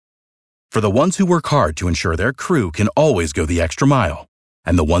For the ones who work hard to ensure their crew can always go the extra mile,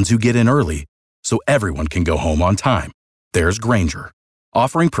 and the ones who get in early so everyone can go home on time, there's Grainger,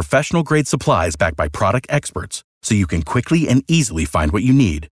 offering professional-grade supplies backed by product experts so you can quickly and easily find what you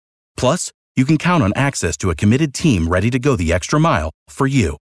need. Plus, you can count on access to a committed team ready to go the extra mile for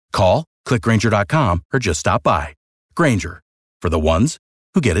you. Call, click Grainger.com, or just stop by. Grainger, for the ones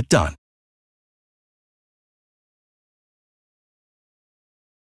who get it done.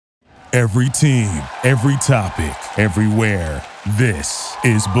 Every team, every topic, everywhere. This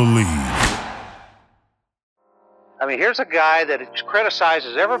is Believe. I mean, here's a guy that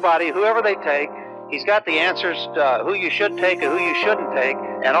criticizes everybody, whoever they take. He's got the answers to who you should take and who you shouldn't take.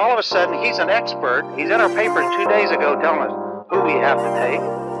 And all of a sudden, he's an expert. He's in our paper 2 days ago telling us who we have to take.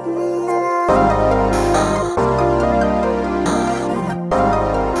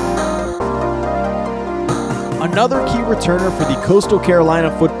 Another key returner for the Coastal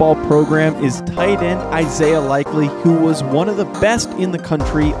Carolina football program is tight end Isaiah Likely, who was one of the best in the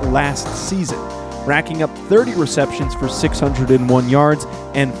country last season, racking up 30 receptions for 601 yards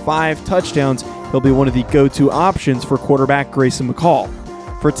and 5 touchdowns. He'll be one of the go-to options for quarterback Grayson McCall.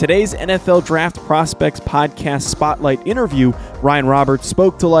 For today's NFL Draft Prospects Podcast Spotlight interview, Ryan Roberts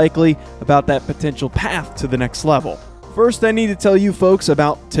spoke to Likely about that potential path to the next level. First, I need to tell you folks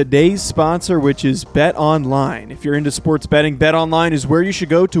about today's sponsor, which is BetOnline. If you're into sports betting, BetOnline is where you should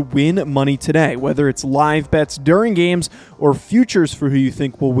go to win money today. Whether it's live bets during games or futures for who you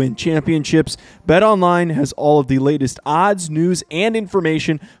think will win championships, BetOnline has all of the latest odds, news, and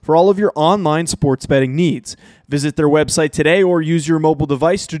information for all of your online sports betting needs. Visit their website today or use your mobile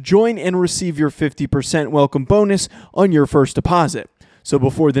device to join and receive your 50% welcome bonus on your first deposit. So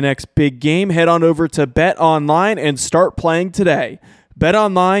before the next big game, head on over to BetOnline and start playing today.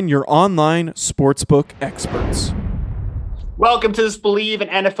 BetOnline, your online sportsbook experts. Welcome to this Believe in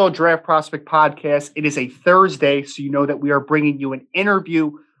NFL Draft Prospect Podcast. It is a Thursday, so you know that we are bringing you an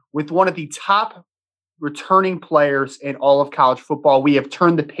interview with one of the top returning players in all of college football. We have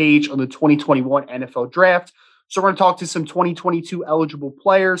turned the page on the 2021 NFL Draft, so we're going to talk to some 2022 eligible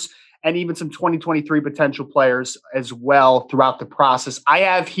players and even some 2023 potential players as well throughout the process. I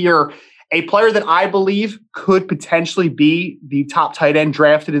have here a player that I believe could potentially be the top tight end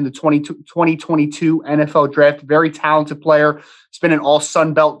drafted in the 2022 NFL Draft. Very talented player. He's been an all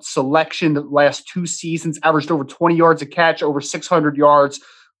Sun Belt selection the last 2 seasons, averaged over 20 yards a catch, over 600 yards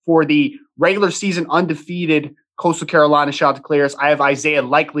for the regular season undefeated Coastal Carolina Chanticleers. I have Isaiah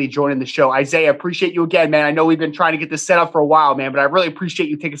Likely joining the show. Isaiah, appreciate you again, man. I know we've been trying to get this set up for a while, man, but I really appreciate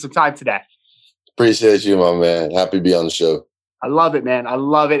you taking some time today. Appreciate you, my man. Happy to be on the show. I love it, man. I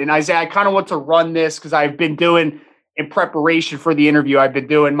love it. And Isaiah, I kind of want to run this because I've been doing, in preparation for the interview, I've been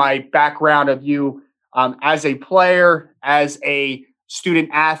doing my background of you as a player, as a student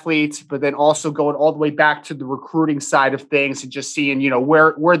athlete, but then also going all the way back to the recruiting side of things and just seeing,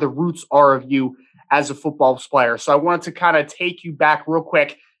 where the roots are of you as a football player. So I wanted to kind of take you back real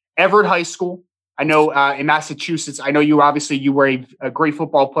quick. Everett High School, I know in Massachusetts, I know you were a great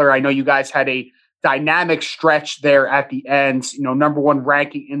football player. I know you guys had a dynamic stretch there at the end, number 1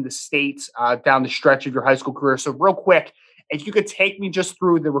 ranking in the state down the stretch of your high school career. So real quick, if you could take me just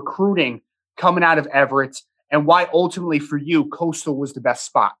through the recruiting coming out of Everett and why ultimately for you, Coastal was the best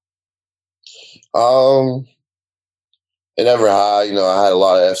spot. In Everett High, I had a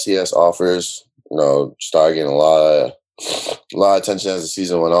lot of FCS offers. Started getting a lot of attention as the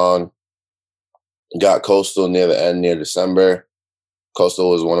season went on. Got Coastal near the end, near December. Coastal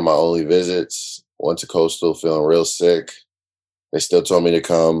was one of my only visits. Went to Coastal feeling real sick. They still told me to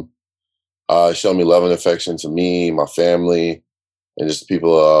come. Showed me love and affection to me, my family, and just the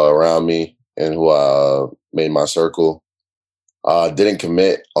people around me and who made my circle. Didn't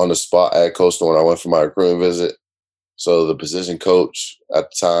commit on the spot at Coastal when I went for my recruiting visit. So the position coach at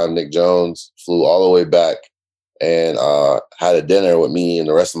the time, Nick Jones, flew all the way back and had a dinner with me and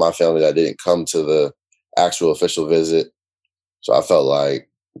the rest of my family that didn't come to the actual official visit. So I felt like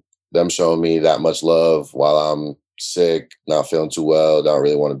them showing me that much love while I'm sick, not feeling too well, don't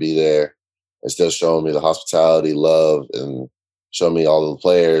really want to be there, and still showing me the hospitality, love, and showing me all the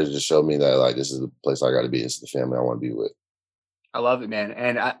players, just showed me that, like, this is the place I got to be. This is the family I want to be with. I love it, man.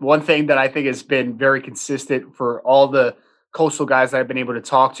 And one thing that I think has been very consistent for all the Coastal guys that I've been able to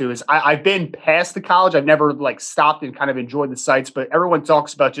talk to is I've been past the college. I've never stopped and kind of enjoyed the sites, but everyone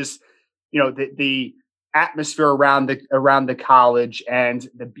talks about just, the atmosphere around the college and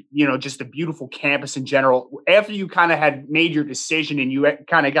just the beautiful campus in general. After you kind of had made your decision and you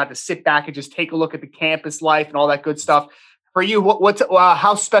kind of got to sit back and just take a look at the campus life and all that good stuff for you,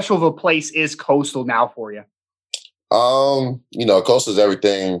 how special of a place is Coastal now for you? Coastal is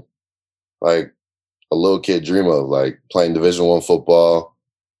everything like a little kid dream of, like playing Division I football,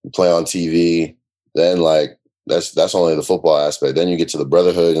 play on TV. Then like that's only the football aspect. Then you get to the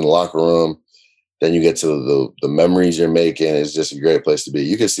brotherhood in the locker room. Then you get to the memories you're making. It's just a great place to be.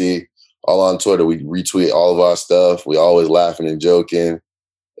 You can see all on Twitter, we retweet all of our stuff. We always laughing and joking.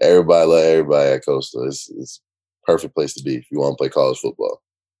 Everybody love everybody at Coastal. It's a perfect place to be if you want to play college football.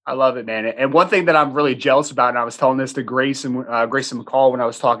 I love it, man. And one thing that I'm really jealous about, and I was telling this to Grayson McCall when I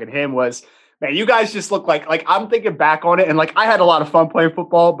was talking to him, was, man, you guys just look like I'm thinking back on it, and like I had a lot of fun playing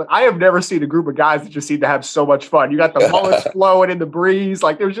football, but I have never seen a group of guys that just seem to have so much fun. You got the mullets flowing in the breeze.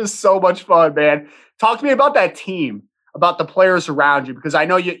 Like there's just so much fun, man. Talk to me about that team, about the players around you, because I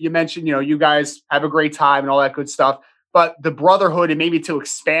know you mentioned, you guys have a great time and all that good stuff, but the brotherhood, and maybe to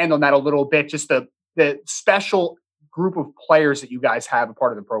expand on that a little bit, just the special group of players that you guys have a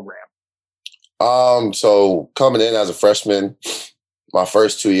part of the program. So coming in as a freshman, my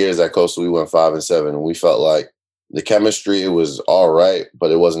first 2 years at Coastal, we went 5-7, and we felt like the chemistry was all right,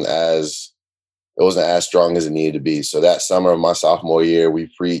 but it wasn't as strong as it needed to be. So that summer of my sophomore year,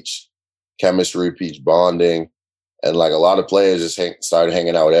 we preached chemistry, we preached bonding, and like a lot of players just started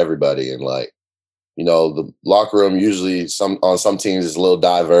hanging out with everybody. And like, the locker room usually on some teams is a little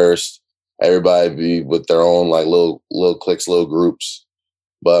diverse. Everybody be with their own like little cliques, little groups.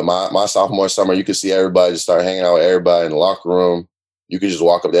 But my sophomore summer, you could see everybody just start hanging out with everybody in the locker room. You could just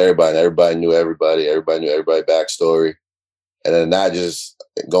walk up to everybody, and everybody knew everybody. Everybody knew everybody's backstory. And then that just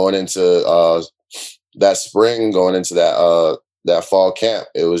going into that spring, going into that fall camp,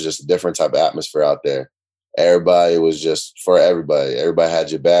 it was just a different type of atmosphere out there. Everybody was just for everybody. Everybody had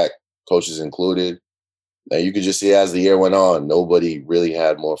your back, coaches included. And you could just see as the year went on, nobody really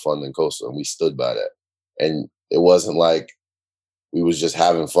had more fun than Coastal, and we stood by that. And it wasn't like we was just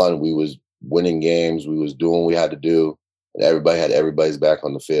having fun. We was winning games. We was doing what we had to do, and everybody had everybody's back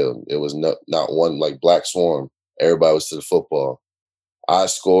on the field. It was not one like Black Swarm. Everybody was to the football. I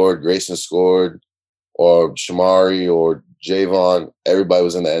scored, Grayson scored, or Shamari or Javon. Everybody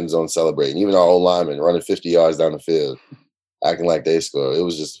was in the end zone celebrating. Even our old linemen running 50 yards down the field, acting like they scored. It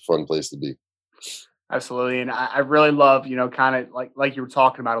was just a fun place to be. Absolutely. And I really love, kind of like you were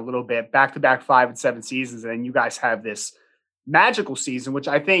talking about a little bit, back-to-back 5-7 seasons. And then you guys have this magical season, which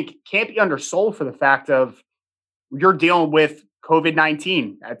I think can't be undersold for the fact of you're dealing with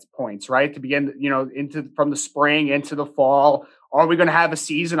COVID-19 at points, right? To begin, from the spring into the fall. Are we going to have a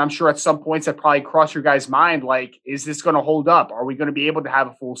season? I'm sure at some points that probably crossed your guys' mind, like, is this going to hold up? Are we going to be able to have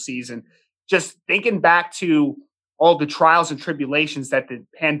a full season? Just thinking back to all the trials and tribulations that the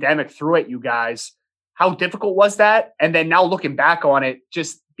pandemic threw at you guys, how difficult was that? And then now looking back on it,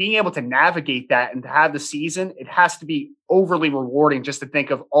 just being able to navigate that and to have the season, it has to be overly rewarding just to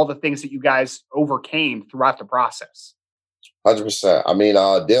think of all the things that you guys overcame throughout the process. 100%. I mean,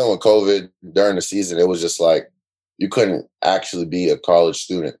 dealing with COVID during the season, it was just like you couldn't actually be a college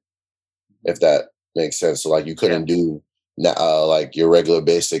student, if that makes sense. So like you couldn't do like your regular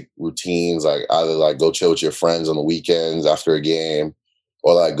basic routines, like either like go chill with your friends on the weekends after a game,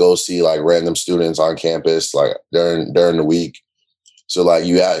 or like go see like random students on campus like during the week. So like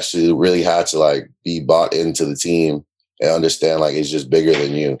you actually really had to like be bought into the team and understand like it's just bigger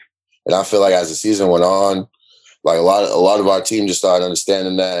than you. And I feel like as the season went on, like a lot of our team just started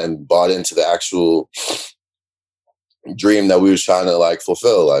understanding that and bought into the actual dream that we was trying to like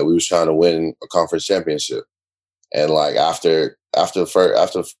fulfill. Like we was trying to win a conference championship. And like after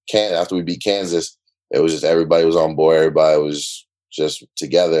we beat Kansas, it was just everybody was on board. Everybody was just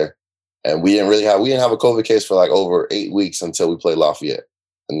together. And we didn't have a COVID case for like over 8 weeks until we played Lafayette.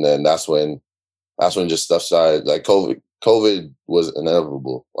 And then that's when just stuff started. Like COVID was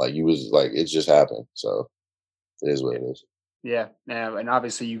inevitable. Like it just happened. So it is what it is. Yeah. And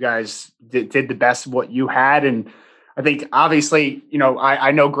obviously you guys did the best of what you had. And I think obviously,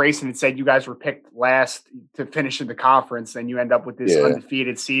 I know Grayson had said you guys were picked last to finish in the conference, and you end up with this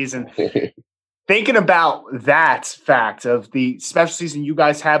undefeated season. Thinking about that fact of the special season you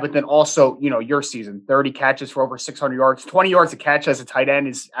guys had, but then also, your season, 30 catches for over 600 yards, 20 yards a catch as a tight end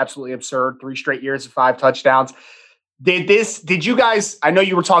is absolutely absurd. 3 straight years of 5 touchdowns. Did you guys, I know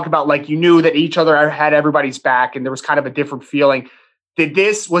you were talking about like you knew that each other had everybody's back and there was kind of a different feeling.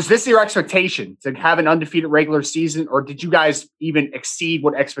 Was this your expectation to have an undefeated regular season, or did you guys even exceed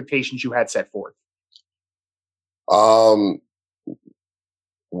what expectations you had set forth?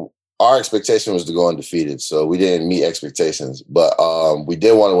 Our expectation was to go undefeated, so we didn't meet expectations. But we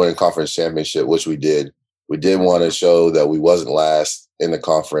did want to win a conference championship, which we did. We did want to show that we wasn't last in the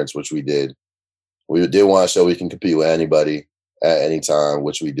conference, which we did. We did want to show we can compete with anybody at any time,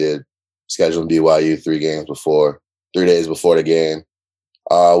 which we did. Scheduling BYU 3 days before the game.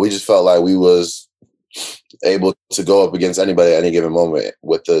 We just felt like we was able to go up against anybody at any given moment.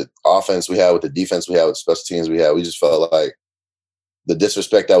 With the offense we had, with the defense we had, with special teams we had, we just felt like the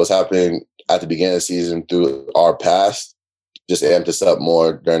disrespect that was happening at the beginning of the season through our past just amped us up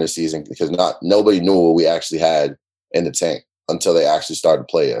more during the season, because nobody knew what we actually had in the tank until they actually started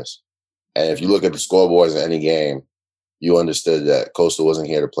to play us. And if you look at the scoreboards in any game, you understood that Coastal wasn't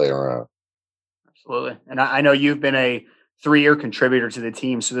here to play around. Absolutely. And I know you've been a 3-year contributor to the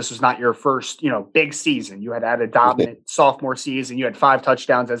team, so this was not your first, big season. You had a dominant sophomore season. You had 5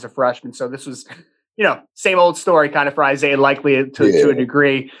 touchdowns as a freshman. So this was, same old story kind of for Isaiah Likely to a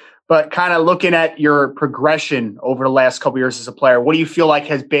degree. But kind of looking at your progression over the last couple of years as a player, what do you feel like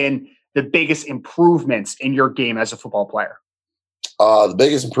has been the biggest improvements in your game as a football player? The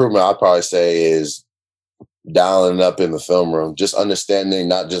biggest improvement I'd probably say is dialing it up in the film room, just understanding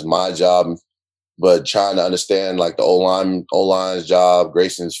not just my job, but trying to understand like the O-line's job,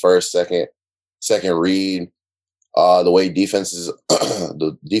 Grayson's first, second read, the way defenses,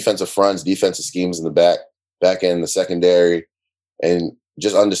 the defensive fronts, defensive schemes in the back end, the secondary, and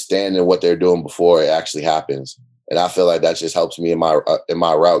just understanding what they're doing before it actually happens. And I feel like that just helps me in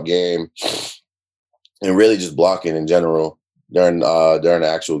my route game, and really just blocking in general during the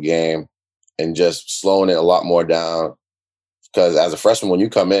actual game, and just slowing it a lot more down. Because as a freshman, when you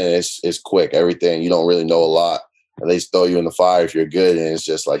come in, it's quick. Everything, you don't really know a lot, and they just throw you in the fire if you're good, and it's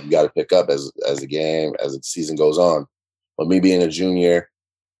just like you got to pick up as the season goes on. But me being a junior,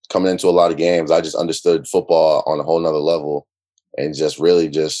 coming into a lot of games, I just understood football on a whole nother level, and just really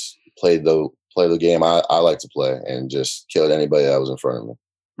just played the game I like to play, and just killed anybody that was in front of me.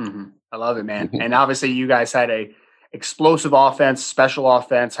 Mm-hmm. I love it, man. And obviously, you guys had a explosive offense, special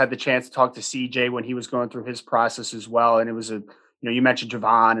offense. Had the chance to talk to CJ when he was going through his process as well. And it was you mentioned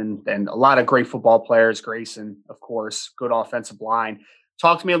Javon and a lot of great football players, Grayson, of course, good offensive line.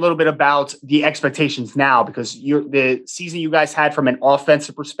 Talk to me a little bit about the expectations now, because the season you guys had from an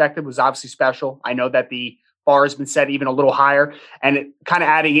offensive perspective was obviously special. I know that the bar has been set even a little higher, and kind of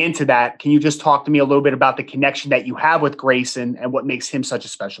adding into that, can you just talk to me a little bit about the connection that you have with Grayson and what makes him such a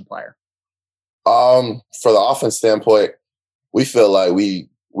special player? For the offense standpoint, we feel like we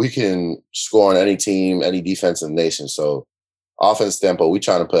can score on any team, any defense in the nation. So offense standpoint, we're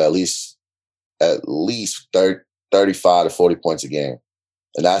trying to put at least 35 to 40 points a game.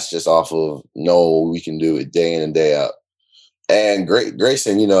 And that's just off of knowing what we can do it day in and day out. And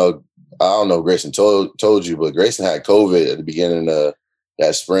Grayson, I don't know if Grayson told you, but Grayson had COVID at the beginning of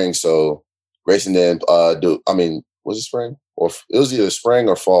that spring. So Grayson didn't was it spring? Or it was either spring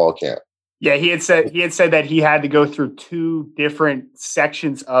or fall camp. Yeah, he had said that he had to go through 2 different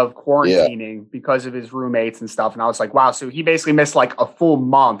sections of quarantining because of his roommates and stuff. And I was like, wow. So he basically missed like a full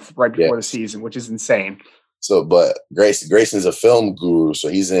month right before the season, which is insane. So, but Grayson's a film guru, so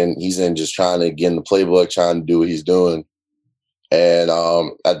he's in just trying to get in the playbook, trying to do what he's doing. And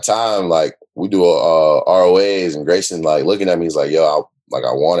at the time, like we do ROAs, and Grayson like looking at me, he's like, "Yo, I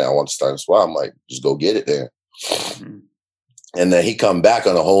want to start in SWAT." I'm like, "Just go get it then." Mm-hmm. And then he come back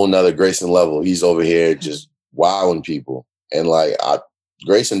on a whole nother Grayson level. He's over here just wowing people. And like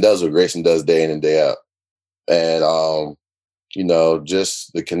Grayson does what Grayson does day in and day out. And,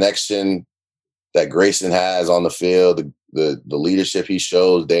 just the connection that Grayson has on the field, the leadership he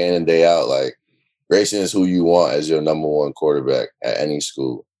shows day in and day out. Like Grayson is who you want as your number 1 quarterback at any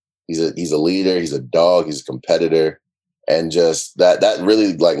school. He's a leader. He's a dog. He's a competitor. And just that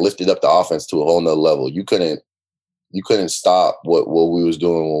really like lifted up the offense to a whole nother level. You couldn't stop what we was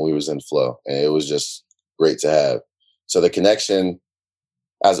doing when we was in flow. And it was just great to have. So the connection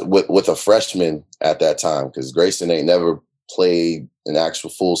with a freshman at that time, because Grayson ain't never played an actual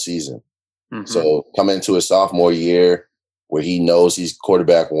full season. Mm-hmm. So coming into his sophomore year where he knows he's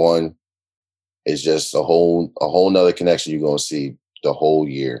quarterback 1 is just a whole nother connection you're going to see the whole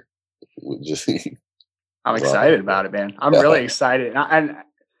year. I'm excited about it, man. I'm really excited. And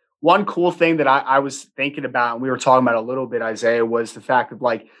one cool thing that I was thinking about, and we were talking about a little bit, Isaiah, was the fact of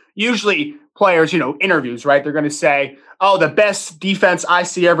like, usually players, interviews, right? They're going to say, oh, the best defense I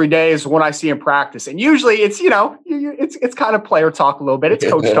see every day is the one I see in practice. And usually it's, it's kind of player talk a little bit. It's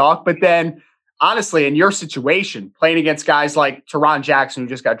coach talk. But then honestly, in your situation, playing against guys like Teron Jackson, who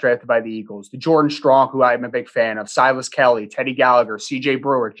just got drafted by the Eagles, the Jordan Strong, who I'm a big fan of, Silas Kelly, Teddy Gallagher, CJ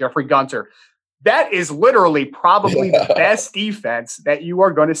Brewer, Jeffrey Gunter, that is literally probably the best defense that you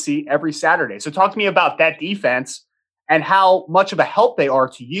are going to see every Saturday. So talk to me about that defense and how much of a help they are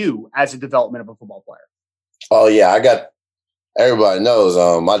to you as a development of a football player. Oh, yeah. Everybody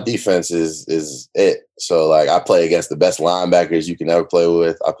knows my defense is it. So, like, I play against the best linebackers you can ever play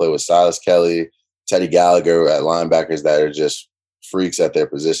with. I play with Silas Kelly, Teddy Gallagher at linebackers that are just freaks at their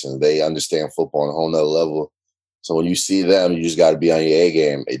positions. They understand football on a whole nother level. So when you see them, you just got to be on your A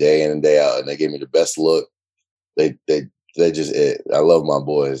game day in and day out. And they gave me the best look. They just it. I love my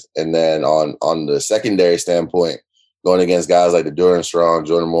boys. And then on the secondary standpoint, going against guys like the Durham Strong,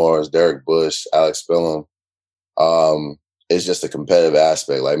 Jordan Morris, Derek Bush, Alex Spillum, it's just a competitive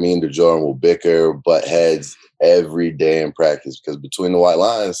aspect. Like me and DeJordan will bicker, butt heads every day in practice because between the white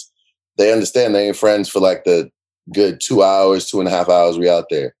lines, they understand they ain't friends for like the good 2 hours, 2.5 hours we out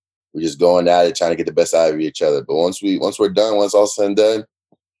there. We're just going at it, trying to get the best out of each other. But once we're done, once all said and done,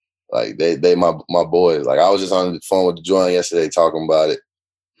 like they my boys. Like I was just on the phone with DeJordan yesterday talking about it.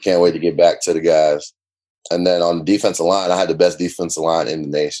 Can't wait to get back to the guys. And then on the defensive line, I had the best defensive line in the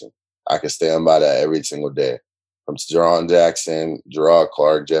nation. I could stand by that every single day. From Jerron Jackson, Gerard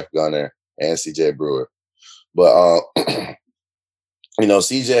Clark, Jeff Gunner, and CJ Brewer. But,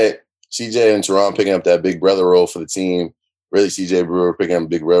 CJ and Teron picking up that big brother role for the team. Really, CJ Brewer picking up a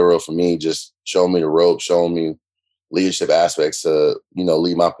big brother role for me, just showing me the ropes, showing me leadership aspects to,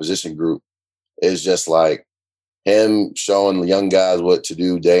 lead my position group. It's just like him showing the young guys what to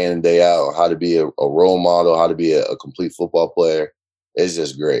do day in and day out, how to be a role model, how to be a complete football player. It's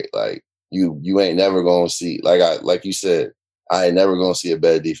just great. Like, you ain't never gonna see, like you said, I ain't never gonna see a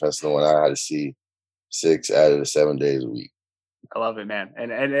better defense than when I had to see 6 out of the 7 days a week. I love it, man.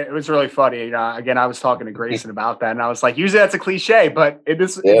 And it was really funny. Again, I was talking to Grayson about that, and I was like, usually that's a cliche, but in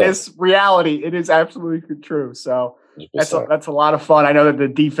this reality, it is absolutely true. So that's a lot of fun. I know that the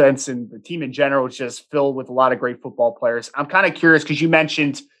defense and the team in general is just filled with a lot of great football players. I'm kind of curious because you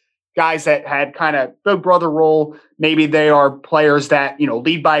mentioned guys that had kind of big brother role. Maybe they are players that,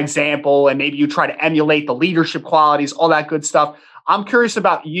 lead by example, and maybe you try to emulate the leadership qualities, all that good stuff. I'm curious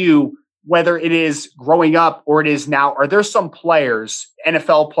about you, whether it is growing up or it is now. Are there some players,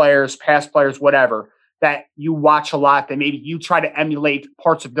 NFL players, past players, whatever, that you watch a lot that maybe you try to emulate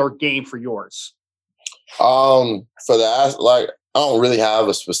parts of their game for yours? For that, I don't really have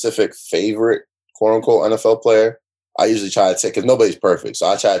a specific favorite, quote unquote, NFL player. I usually try to take, because nobody's perfect. So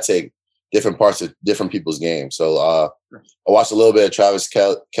I try to take different parts of different people's games. So I watched a little bit of Travis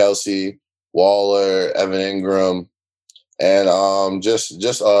Kelce, Waller, Evan Ingram, and just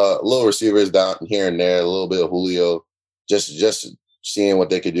little receivers down here and there, a little bit of Julio, just seeing what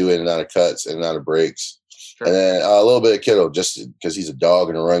they could do in and out of cuts, in and out of breaks. Sure. And then a little bit of Kittle, just because he's a dog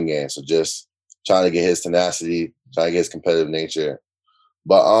in the run game. So just trying to get his tenacity, trying to get his competitive nature.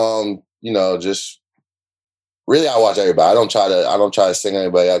 But just really, I watch everybody. I don't try to sing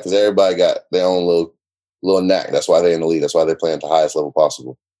anybody out because everybody got their own little knack. That's why they're in the league. That's why they're playing at the highest level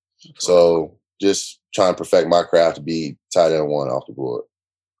possible. So just trying to perfect my craft to be tight end one off the board.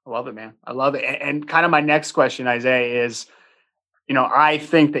 I love it, man. I love it. And kind of my next question, Isaiah, is, I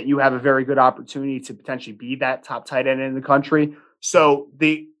think that you have a very good opportunity to potentially be that top tight end in the country. So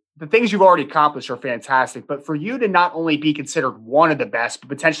the things you've already accomplished are fantastic, but for you to not only be considered one of the best, but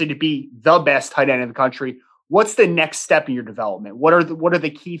potentially to be the best tight end in the country, what's the next step in your development? What are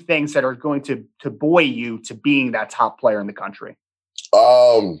the key things that are going to buoy you to being that top player in the country?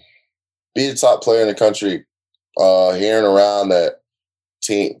 Be the top player in the country. Hearing around that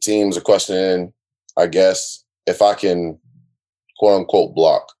teams are questioning, I guess, if I can, quote unquote,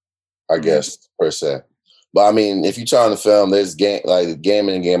 block, I guess, per se. But I mean, if you try on the film, there's game in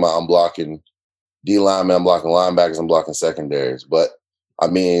and game out, I'm blocking D linemen, I'm blocking linebackers, I'm blocking secondaries. But I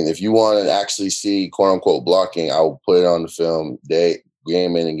mean, if you want to actually see quote unquote blocking, I will put it on the film.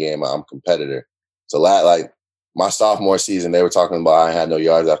 Game in and game out, I'm a competitor. So my sophomore season, they were talking about I had no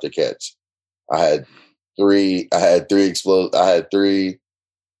yards after catch. I had three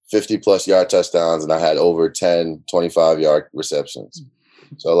 50-plus yard touchdowns, and I had over 10 25-yard receptions.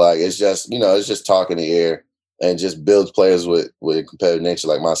 So it's just, it's just talking the ear and just builds players with a competitive nature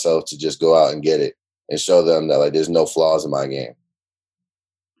like myself to just go out and get it and show them that there's no flaws in my game.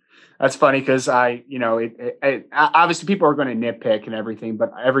 That's funny because obviously people are going to nitpick and everything,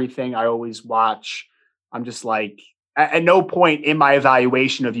 but everything I always watch, I'm just like, at no point in my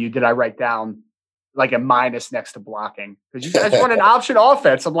evaluation of you did I write down like a minus next to blocking, because you guys run an option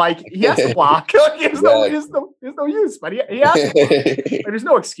offense. I'm like, he has to block. There's no use, but he has to block. There's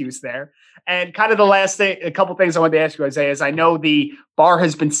no excuse there. And kind of the last thing, a couple things I wanted to ask you, Isaiah, is I know the bar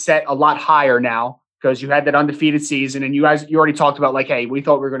has been set a lot higher now because you had that undefeated season, and you already talked about hey, we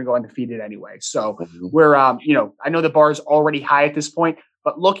thought we were going to go undefeated anyway. So we're, I know the bar is already high at this point,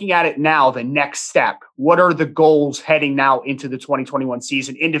 but looking at it now, the next step, what are the goals heading now into the 2021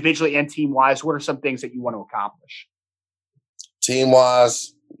 season, individually and team-wise? What are some things that you want to accomplish?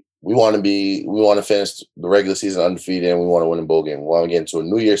 Team-wise, we want to finish the regular season undefeated, and we want to win a bowl game. We want to get into a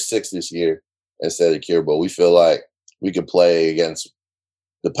New Year's Six this year instead of Cure Bowl. We feel like we could play against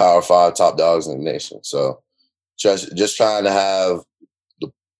the Power 5 top dogs in the nation. So just trying to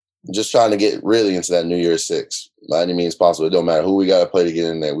get really into that New Year's Six by any means possible. It don't matter who we got to play to get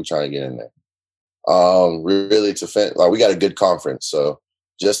in there. We're trying to get in there. Really we got a good conference. So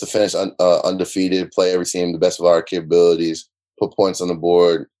just to finish undefeated, play every team the best of our capabilities, put points on the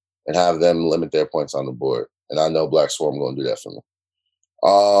board, and have them limit their points on the board. And I know Black Swarm going to do that for me.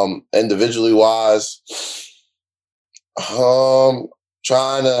 Individually wise,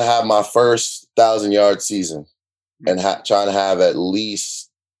 trying to have my first 1,000-yard season and trying to have at least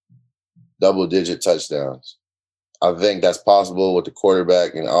double-digit touchdowns. I think that's possible with the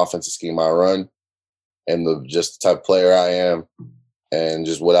quarterback and the offensive scheme I run and just the type of player I am and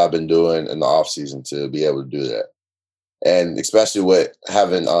just what I've been doing in the offseason to be able to do that. And especially with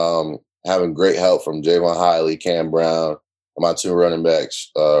having great help from Javon Hiley, Cam Brown, and my two running backs,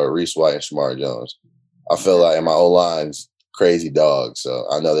 Reese White and Shamar Jones. I feel like my O-line's crazy dog. So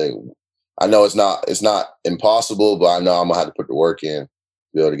I know it's not impossible, but I know I'm gonna have to put the work in to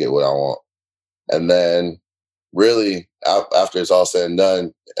be able to get what I want. And then really after it's all said and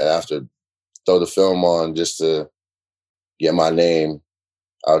done, and after throw the film on just to get my name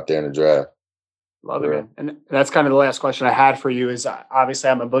out there in the draft. Love it, man. And that's kind of the last question I had for you is obviously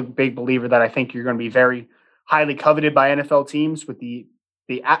I'm a big believer that I think you're going to be very highly coveted by NFL teams with the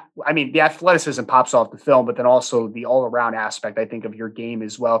athleticism pops off the film, but then also the all-around aspect, I think, of your game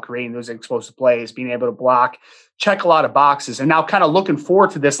as well, creating those explosive plays, being able to block, check a lot of boxes. And now kind of looking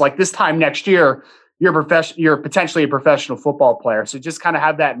forward to this, like this time next year, you're potentially a professional football player. So just kind of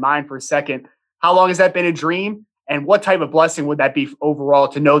have that in mind for a second. How long has that been a dream? And what type of blessing would that be overall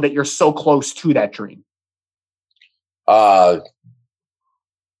to know that you're so close to that dream? I've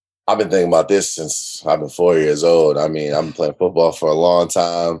been thinking about this since I've been 4 years old. I mean, I've been playing football for a long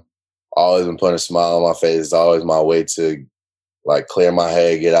time. Always been putting a smile on my face. It's always my way to like clear my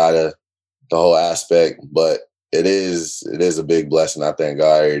head, get out of the whole aspect. But it is a big blessing. I thank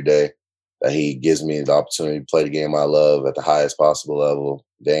God every day that He gives me the opportunity to play the game I love at the highest possible level,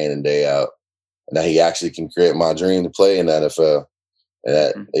 day in and day out. And that He actually can create my dream to play in the NFL. And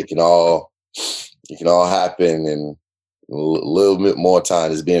that it can all happen in a little bit more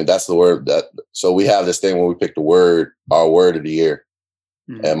time. That's the word so we have this thing when we pick our word of the year.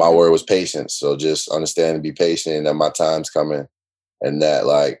 Mm-hmm. And my word was patience. So just understand and be patient and that my time's coming and that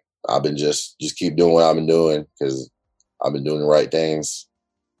like I've been just keep doing what I've been doing because I've been doing the right things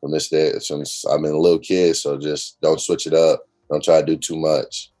from this day since I've been a little kid. So just don't switch it up. Don't try to do too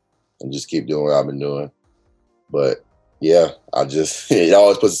much and just keep doing what I've been doing. But yeah, it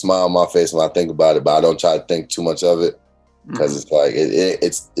always puts a smile on my face when I think about it, but I don't try to think too much of it. Because it's like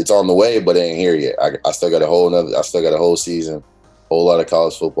it's on the way, but it ain't here yet. I still got a whole season, whole lot of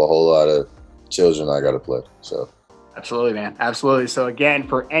college football, whole lot of children I got to play. So absolutely, man, absolutely. So again,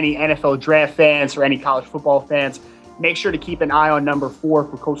 for any NFL draft fans or any college football fans, make sure to keep an eye on number 4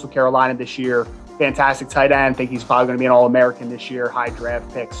 for Coastal Carolina this year. Fantastic tight end. I think he's probably going to be an All-American this year. High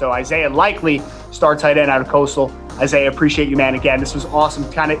draft pick. So Isaiah Likely, star tight end out of Coastal. Isaiah, appreciate you, man. Again, this was awesome.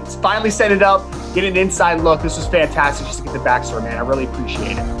 Kind of finally set it up, get an inside look. This was fantastic just to get the backstory, man. I really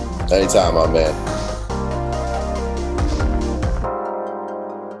appreciate it. Anytime, my man.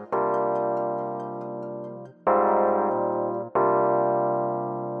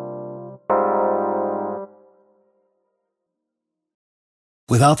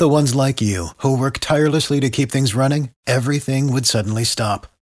 Without the ones like you, who work tirelessly to keep things running, everything would suddenly stop.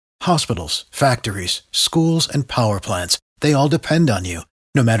 Hospitals, factories, schools, and power plants, they all depend on you.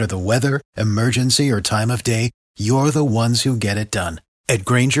 No matter the weather, emergency, or time of day, you're the ones who get it done. At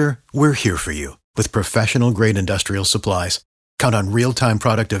Grainger, we're here for you with professional-grade industrial supplies. Count on real-time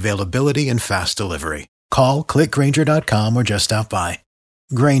product availability and fast delivery. Call, click Grainger.com, or just stop by.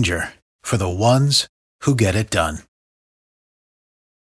 Grainger, for the ones who get it done.